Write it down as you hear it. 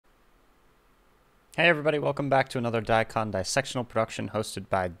Hey everybody, welcome back to another dicondissectional production hosted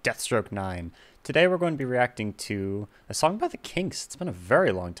by Deathstroke9. Today we're going to be reacting to a song by the Kinks. It's been a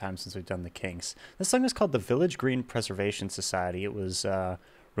very long time since we've done the Kinks. This song is called the Village Green Preservation Society. It was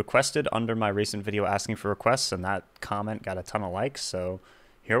requested under my recent video asking for requests, and that comment got a ton of likes, so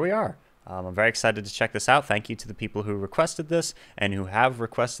here we are. I'm very excited to check this out. Thank you to the people who requested this and who have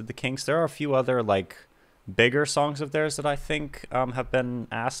requested the Kinks. There are a few other, bigger songs of theirs that I think have been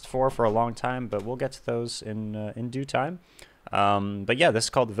asked for a long time, but we'll get to those in due time. But yeah, this is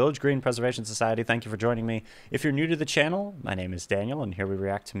called the Village Green Preservation Society. Thank you for joining me. If you're new to the channel, my name is Daniel, and here we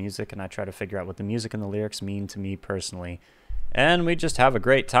react to music, and I try to figure out what the music and the lyrics mean to me personally. And we just have a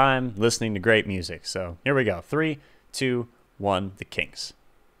great time listening to great music. So here we go. 3, 2, 1, the Kinks.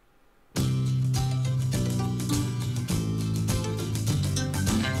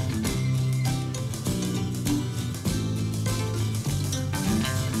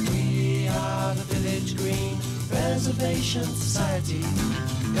 Green Preservation Society.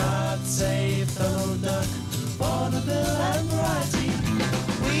 God save Donald Duck, Vaudeville and Variety.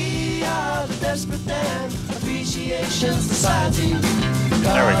 We are the Desperate Dan Appreciation Society.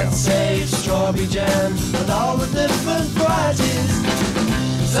 God save Strawberry Jam and all the different varieties.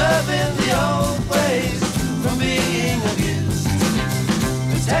 Preserving the old ways from being abused.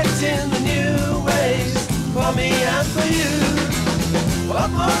 Protecting the new ways for me and for you. What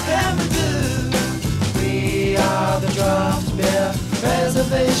more can we do? We are the Draft Beer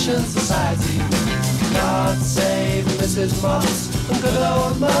Preservation Society. God save Mrs. Moss and good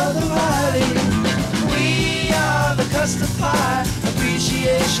old Mother Riley. We are the Custard Pie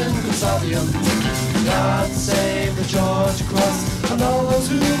Appreciation Consortium. God save the George Cross and all those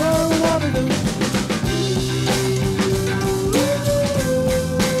who are loving them.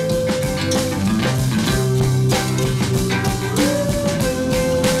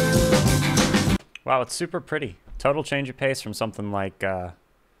 Wow, it's super pretty. Total change of pace from something like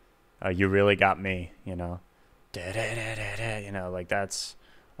You Really Got Me, you know. You know, like that's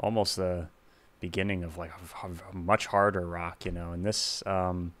almost the beginning of like a much harder rock, you know. And this is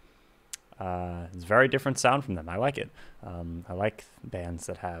a very different sound from them. I like it. I like bands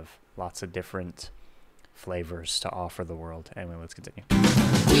that have lots of different flavors to offer the world. Anyway, let's continue.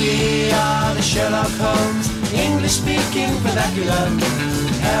 We are the Sherlock Holmes, English-speaking vernacular.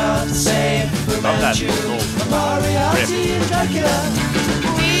 Help save Fu Manchu, Moriarty and Dracula.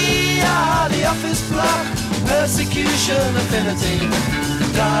 We are the Office Block, Persecution Affinity.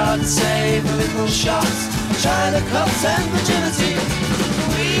 God save the little shots, China cups and virginity.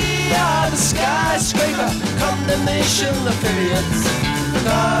 We are the Skyscraper, Condemnation Affiliates.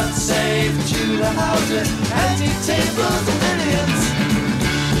 God save Tudor houses, antique tables and billiards.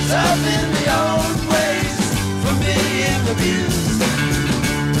 Preserving the old ways from being abused.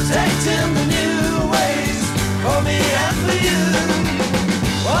 Protecting the new ways for me and for you.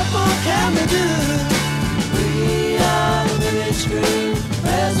 What more can we do? We are the Village Green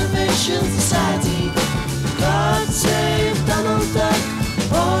Preservation Society. God save Donald Duck,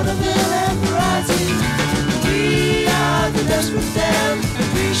 Vaudeville and Variety. We are the Desperate Dan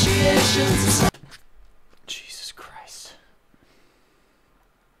Appreciation Society. Jesus Christ.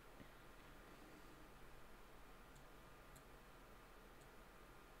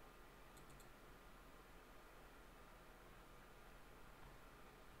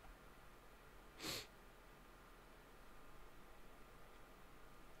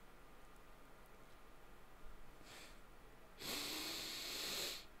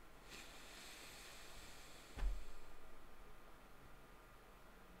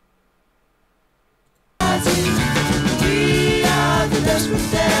 We are the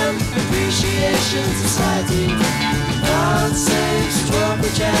Desperate Dan Appreciation Society. God save Strawberry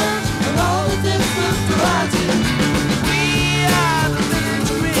Jam and all the different varieties. We are the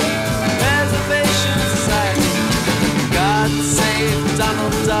Village Green Preservation Society. God save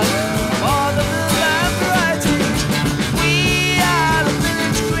Donald Duck, Vaudeville and Variety. We are the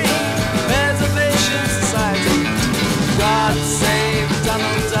Village Green Preservation Society. God save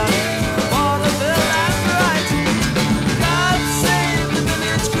Donald Duck.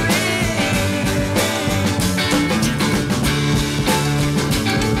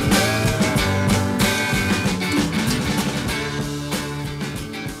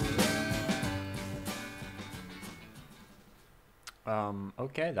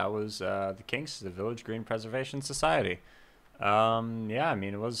 Okay, that was the Kinks, the Village Green Preservation Society. Yeah, I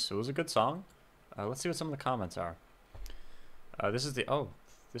mean, it was a good song. Let's see what some of the comments are. This is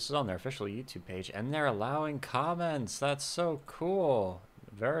on their official YouTube page, and they're allowing comments. That's so cool.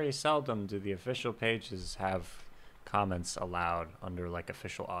 Very seldom do the official pages have comments allowed under like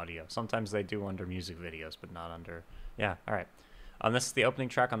official audio. Sometimes they do under music videos, but not under. Yeah, all right. This is the opening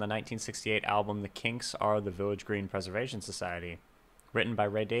track on the 1968 album The Kinks Are the Village Green Preservation Society, written by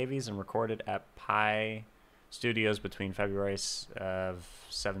Ray Davies and recorded at Pi Studios between February of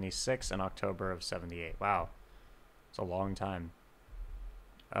 76 and October of 78. Wow, it's a long time.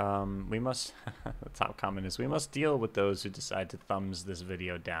 We must, the top comment is, we must deal with those who decide to thumbs this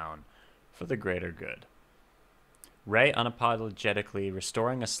video down for the greater good. Ray unapologetically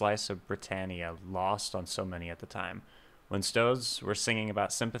restoring a slice of Britannia lost on so many at the time. When Stones were singing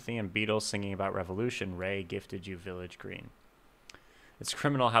about sympathy and Beatles singing about revolution, Ray gifted you Village Green. It's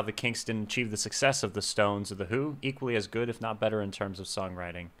criminal how the Kinks didn't achieve the success of the Stones or the Who, equally as good if not better in terms of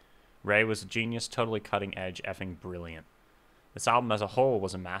songwriting. Ray was a genius, totally cutting edge, effing brilliant. This album as a whole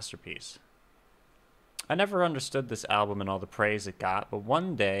was a masterpiece. I never understood this album and all the praise it got, but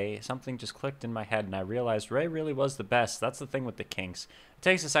one day something just clicked in my head and I realized Ray really was the best. That's the thing with the Kinks. It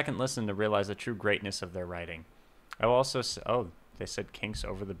takes a second listen to realize the true greatness of their writing. I will also they said Kinks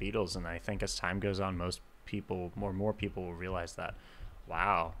over the Beatles, and I think as time goes on, more people will realize that.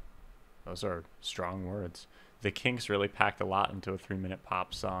 Wow, those are strong words. The Kinks really packed a lot into a 3-minute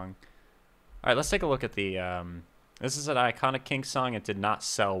pop song. All right, let's take a look at the. This is an iconic Kinks song. It did not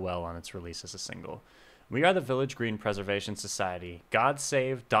sell well on its release as a single. We are the Village Green Preservation Society. God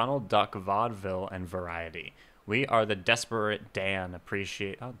Save Donald Duck Vaudeville and Variety. We are the Desperate Dan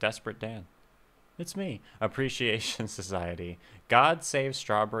Desperate Dan. It's me. Appreciation Society. God Save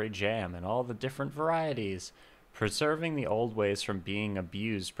Strawberry Jam and all the different varieties. Preserving the old ways from being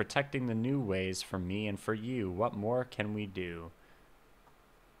abused. Protecting the new ways for me and for you. What more can we do?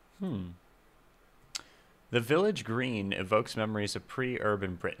 The Village Green evokes memories of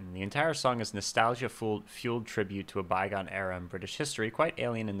pre-urban Britain. The entire song is nostalgia-fueled tribute to a bygone era in British history, quite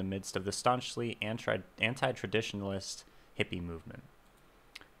alien in the midst of the staunchly anti-traditionalist hippie movement.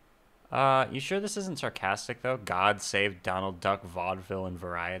 You sure this isn't sarcastic, though? God save Donald Duck Vaudeville and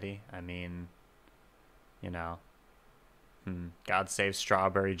Variety? I mean, you know. God save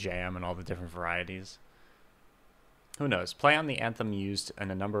Strawberry Jam and all the different varieties. Who knows? Play on the anthem used in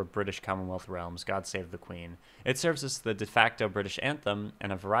a number of British Commonwealth realms, God Save the Queen. It serves as the de facto British anthem,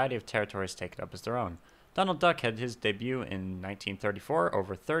 and a variety of territories take it up as their own. Donald Duck had his debut in 1934,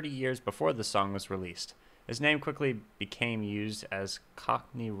 over 30 years before the song was released. His name quickly became used as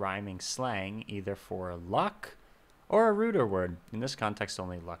Cockney rhyming slang, either for luck or a ruder word. In this context,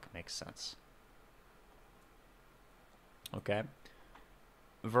 only luck makes sense. Okay.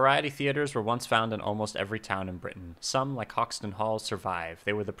 Variety theaters were once found in almost every town in Britain. Some, like Hoxton Hall, survive.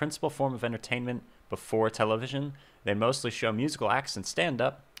 They were the principal form of entertainment before television. They mostly show musical acts and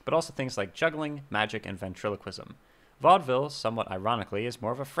stand-up, but also things like juggling, magic, and ventriloquism. Vaudeville, somewhat ironically, is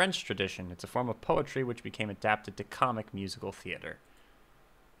more of a French tradition. It's a form of poetry which became adapted to comic musical theater.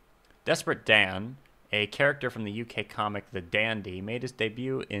 Desperate Dan, a character from the UK comic The Dandy, made his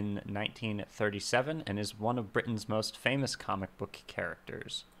debut in 1937 and is one of Britain's most famous comic book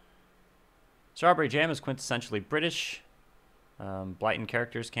characters. Strawberry Jam is quintessentially British. Blighton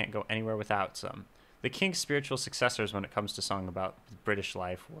characters can't go anywhere without some. The Kinks' spiritual successors when it comes to song about British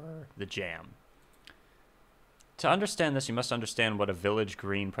life were The Jam. To understand this, you must understand what a Village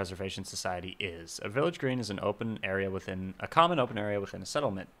Green Preservation Society is. A village green is a common open area within a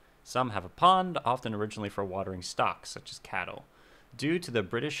settlement. Some have a pond, often originally for watering stock, such as cattle. Due to the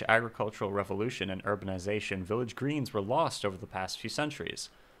British agricultural revolution and urbanization, village greens were lost over the past few centuries.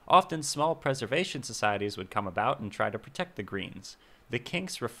 Often small preservation societies would come about and try to protect the greens. The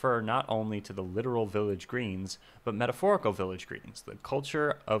Kinks refer not only to the literal village greens, but metaphorical village greens, the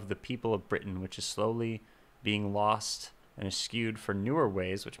culture of the people of Britain, which is slowly being lost and is skewed for newer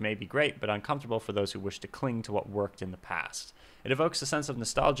ways, which may be great, but uncomfortable for those who wish to cling to what worked in the past. It evokes a sense of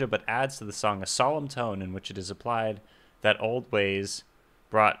nostalgia, but adds to the song a solemn tone in which it is applied that old ways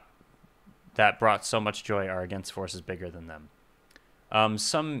that brought so much joy are against forces bigger than them.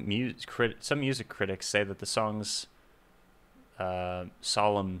 Some music critics say that the song's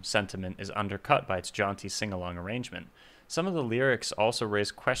solemn sentiment is undercut by its jaunty sing-along arrangement. Some of the lyrics also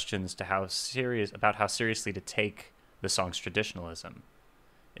raise questions to how seriously to take the song's traditionalism.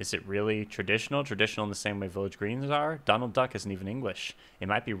 Is it really traditional? Traditional in the same way Village Greens are? Donald Duck isn't even English. It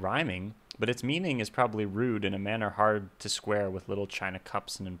might be rhyming, but its meaning is probably rude in a manner hard to square with little china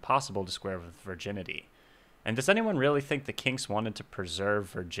cups and impossible to square with virginity. And does anyone really think the Kinks wanted to preserve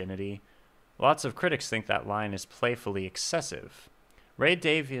virginity? Lots of critics think that line is playfully excessive. Ray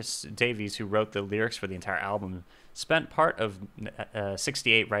Davies, who wrote the lyrics for the entire album, spent part of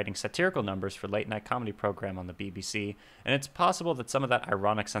 '68 writing satirical numbers for late-night comedy program on the BBC, and it's possible that some of that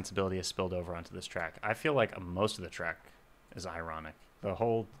ironic sensibility has spilled over onto this track. I feel like most of the track is ironic, the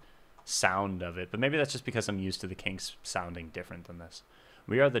whole sound of it, but maybe that's just because I'm used to the Kinks sounding different than this.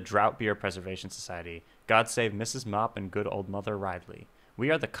 We are the Drought Beer Preservation Society. God save Mrs. Mop and good old Mother Ridley. We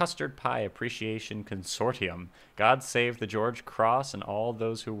are the Custard Pie Appreciation Consortium. God save the George Cross and all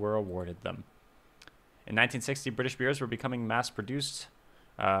those who were awarded them. In 1960, British beers were becoming mass-produced.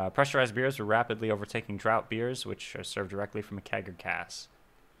 Pressurized beers were rapidly overtaking drought beers, which are served directly from a keg or cask.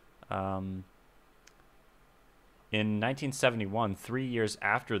 In 1971, 3 years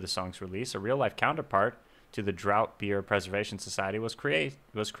after the song's release, a real-life counterpart to the Drought Beer Preservation Society was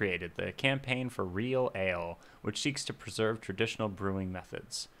created, the Campaign for Real Ale, which seeks to preserve traditional brewing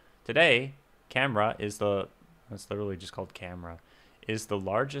methods. Today, that's literally just called Camera, is the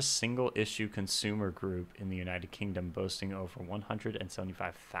largest single-issue consumer group in the United Kingdom, boasting over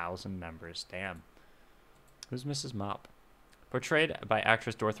 175,000 members. Damn. Who's Mrs. Mop? Portrayed by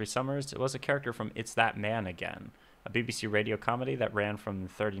actress Dorothy Summers, it was a character from It's That Man Again, a BBC radio comedy that ran from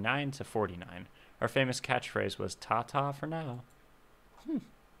 39 to 49. Our famous catchphrase was "Ta-ta for now."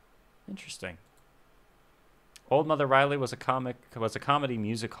 Interesting. Old Mother Riley was a comedy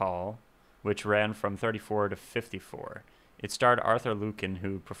music hall which ran from 34 to 54. It starred Arthur Lucan,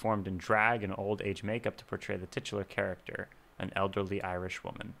 who performed in drag and old age makeup to portray the titular character, an elderly Irish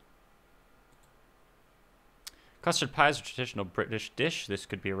woman. Custard pie is a traditional British dish. This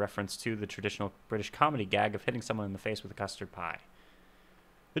could be a reference to the traditional British comedy gag of hitting someone in the face with a custard pie.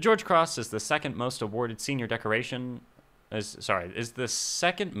 The George Cross is the second most awarded senior decoration. Is the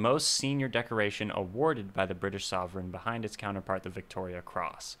second most senior decoration awarded by the British sovereign, behind its counterpart, the Victoria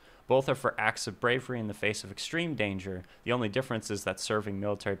Cross. Both are for acts of bravery in the face of extreme danger. The only difference is that serving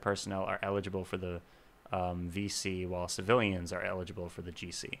military personnel are eligible for the VC, while civilians are eligible for the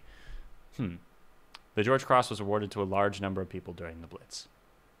GC. The George Cross was awarded to a large number of people during the Blitz.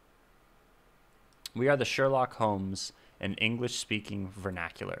 We are the Sherlock Holmes in English-speaking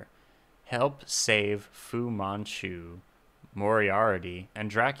vernacular. Help save Fu Manchu, Moriarty, and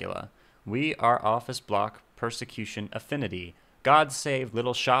Dracula. We are office block persecution affinity. God save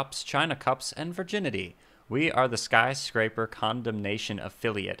little shops, china cups, and virginity. We are the skyscraper condemnation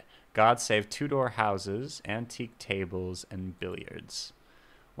affiliate. God save two-door houses, antique tables, and billiards.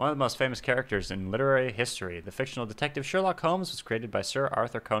 One of the most famous characters in literary history, the fictional detective Sherlock Holmes, was created by Sir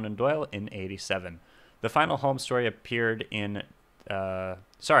Arthur Conan Doyle in 1887. The final Holmes story appeared in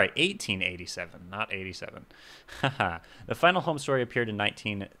 1887, not 87. The final Holmes story appeared in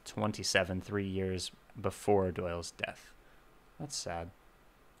 1927, 3 years before Doyle's death. That's sad.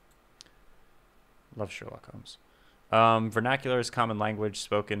 Love Sherlock Holmes. Vernacular is common language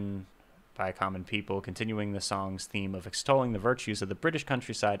spoken by common people, continuing the song's theme of extolling the virtues of the British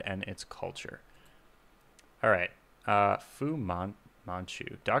countryside and its culture. All right. Fu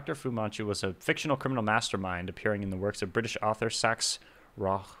Manchu. Dr. Fu Manchu was a fictional criminal mastermind appearing in the works of British author Sax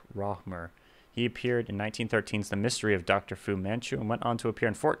Rohmer. He appeared in 1913's The Mystery of Dr. Fu Manchu and went on to appear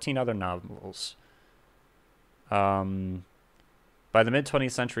in 14 other novels. By the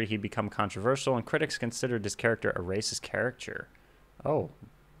mid-20th century, he'd become controversial, and critics considered his character a racist caricature. Oh,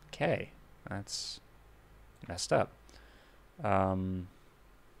 okay. That's messed up.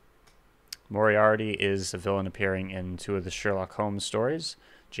 Moriarty is a villain appearing in two of the Sherlock Holmes stories.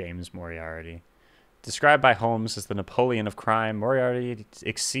 James Moriarty. Described by Holmes as the Napoleon of crime, Moriarty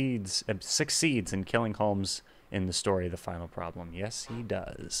succeeds in killing Holmes in the story The Final Problem. Yes, he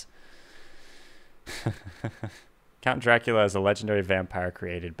does. Count Dracula is a legendary vampire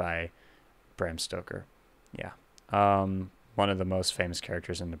created by Bram Stoker. Yeah. One of the most famous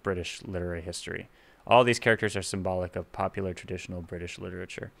characters in the British literary history. All these characters are symbolic of popular traditional British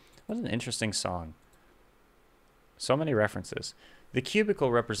literature. What an interesting song. So many references. The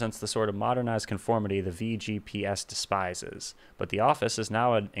cubicle represents the sort of modernized conformity the VGPS despises, but the office is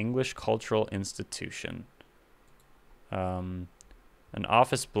now an English cultural institution. An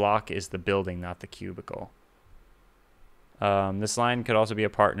office block is the building, not the cubicle. This line could also be a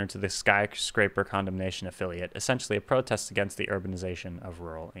partner to the skyscraper condemnation affiliate, essentially a protest against the urbanization of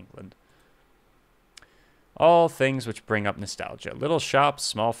rural England. All things which bring up nostalgia. Little shops,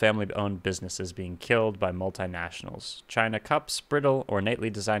 small family-owned businesses being killed by multinationals. China cups, brittle,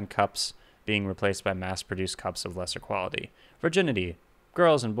 ornately designed cups being replaced by mass-produced cups of lesser quality. Virginity.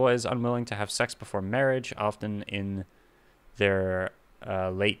 Girls and boys unwilling to have sex before marriage, often in their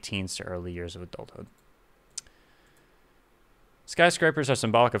late teens to early years of adulthood. Skyscrapers are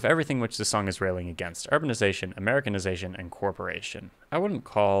symbolic of everything which the song is railing against. Urbanization, Americanization, and corporation. I wouldn't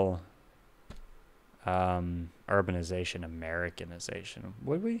call urbanization Americanization.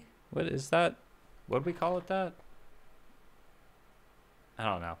 Would we? What is that? Would we call it that? I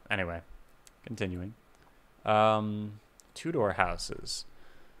don't know. Anyway, continuing. Tudor houses.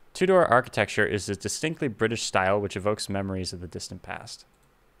 Tudor architecture is a distinctly British style which evokes memories of the distant past.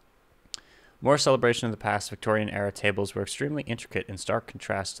 More celebration of the past, Victorian-era tables were extremely intricate in stark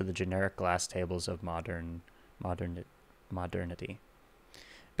contrast to the generic glass tables of modernity.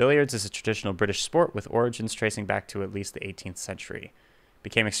 Billiards is a traditional British sport with origins tracing back to at least the 18th century.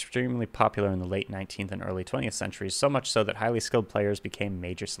 Became extremely popular in the late 19th and early 20th centuries, so much so that highly skilled players became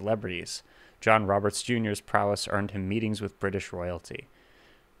major celebrities. John Roberts Jr.'s prowess earned him meetings with British royalty.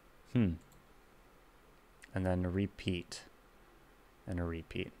 And then a repeat. And a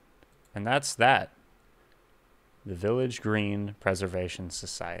repeat. And that's that. The Village Green Preservation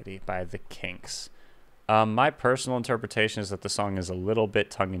Society by the Kinks. My personal interpretation is that the song is a little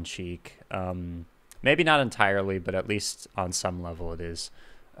bit tongue-in-cheek. Maybe not entirely, but at least on some level it is.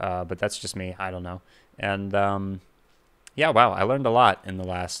 But that's just me. I don't know. And yeah, wow, I learned a lot in the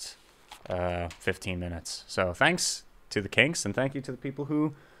last 15 minutes. So thanks to the Kinks, and thank you to the people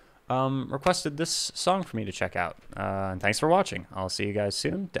who requested this song for me to check out. And thanks for watching. I'll see you guys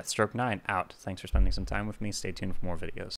soon. Deathstroke 9 out. Thanks for spending some time with me. Stay tuned for more videos.